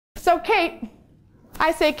So Kate,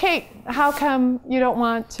 I say, Kate, how come you don't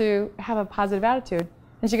want to have a positive attitude?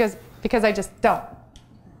 And she goes, because I just don't.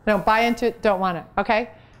 I don't buy into it, don't want it,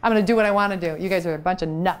 okay? I'm going to do what I want to do. You guys are a bunch of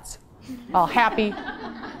nuts. All happy,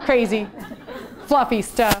 crazy, fluffy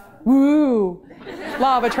stuff. Woo!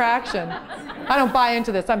 Law of attraction. I don't buy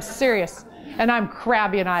into this. I'm serious. And I'm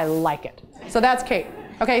crabby and I like it. So that's Kate.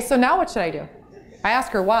 Okay, so now what should I do? I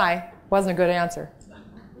asked her why. Wasn't a good answer.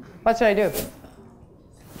 What should I do?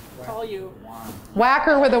 Call you. Whack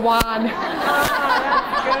her with a wand.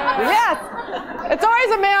 Yes! It's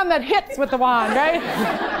always a man that hits with the wand, right?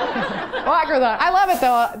 Whack her with that. I love it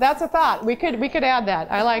though. That's a thought. We could add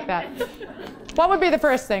that. I like that. What would be the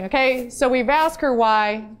first thing? Okay, so we've asked her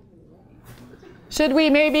why. Should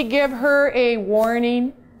we maybe give her a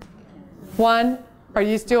warning? One? Or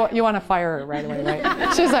you want to fire her right away,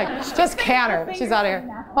 right? She's like, just can her. She's out of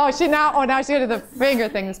here. Oh, now she's going to do the finger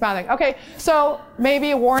thing, the smile thing. Okay, so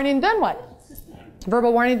maybe a warning, then what?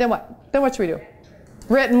 Verbal warning, then what? Then what should we do?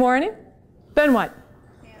 Written warning, then what?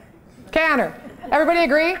 Can her. Everybody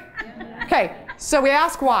agree? Okay, so we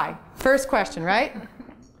ask why. First question, right?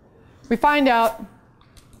 We find out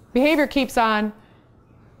behavior keeps on.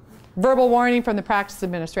 Verbal warning from the practice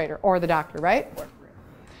administrator or the doctor, right?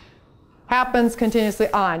 Happens continuously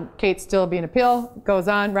on. Kate's still being a pill, goes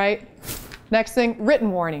on, right? Next thing,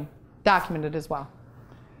 written warning, documented as well.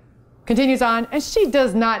 Continues on, and she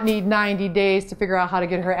does not need 90 days to figure out how to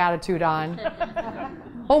get her attitude on.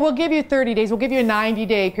 Oh, we'll give you 30 days, we'll give you a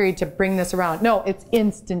 90-day period to bring this around. No, it's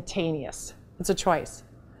instantaneous. It's a choice.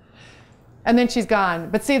 And then she's gone.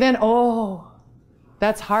 But see then, oh,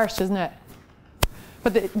 that's harsh, isn't it?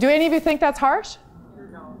 But do any of you think that's harsh?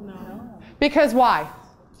 No. Because why?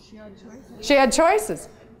 She had choices.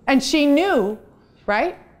 And she knew,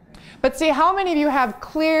 right? But see, how many of you have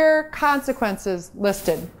clear consequences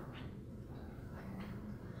listed?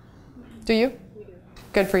 Do you? We do.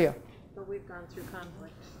 Good for you. But we've gone through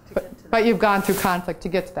conflict to get to that. But you've gone through conflict to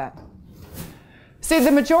get to that. See,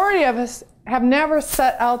 the majority of us have never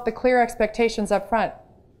set out the clear expectations up front.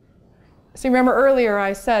 See, remember earlier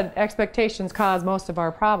I said expectations cause most of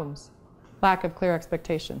our problems. Lack of clear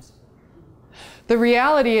expectations. The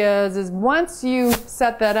reality is once you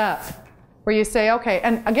set that up, where you say, okay,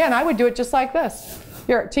 and again, I would do it just like this.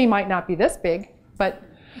 Your team might not be this big, but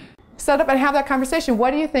set up and have that conversation.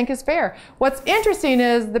 What do you think is fair? What's interesting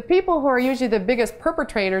is the people who are usually the biggest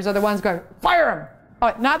perpetrators are the ones going, fire them.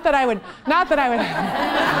 Oh, not that I would.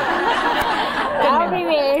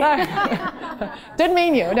 Didn't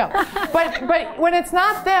mean you, no. But when it's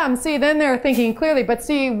not them, see, then they're thinking clearly. But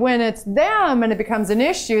see, when it's them and it becomes an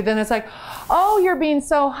issue, then it's like, oh, you're being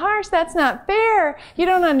so harsh. That's not fair. You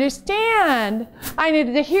don't understand. I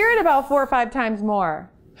needed to hear it about 4 or 5 times more.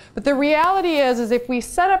 But the reality is if we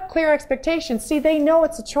set up clear expectations, see, they know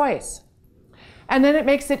it's a choice. And then it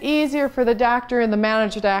makes it easier for the doctor and the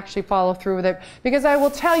manager to actually follow through with it. Because I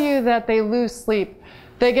will tell you that they lose sleep.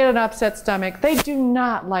 They get an upset stomach. They do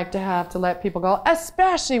not like to have to let people go,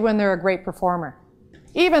 especially when they're a great performer.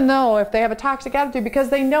 Even though if they have a toxic attitude, because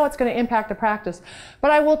they know it's going to impact the practice.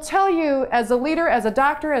 But I will tell you, as a leader, as a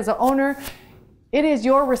doctor, as an owner, it is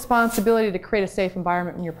your responsibility to create a safe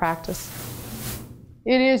environment in your practice.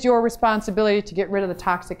 It is your responsibility to get rid of the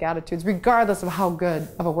toxic attitudes, regardless of how good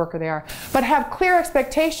of a worker they are. But have clear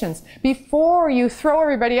expectations before you throw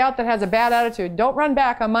everybody out that has a bad attitude. Don't run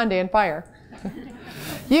back on Monday and fire.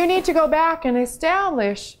 You need to go back and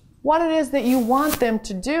establish what it is that you want them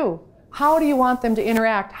to do. How do you want them to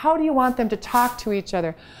interact? How do you want them to talk to each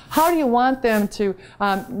other? How do you want them to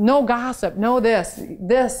no gossip, no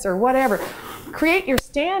this or whatever? Create your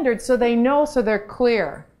standards so they know, so they're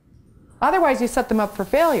clear. Otherwise, you set them up for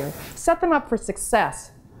failure. Set them up for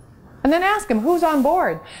success. And then ask them, who's on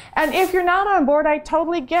board? And if you're not on board, I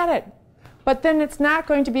totally get it. But then it's not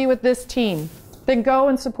going to be with this team. Then go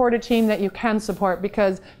and support a team that you can support,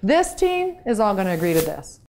 because this team is all going to agree to this.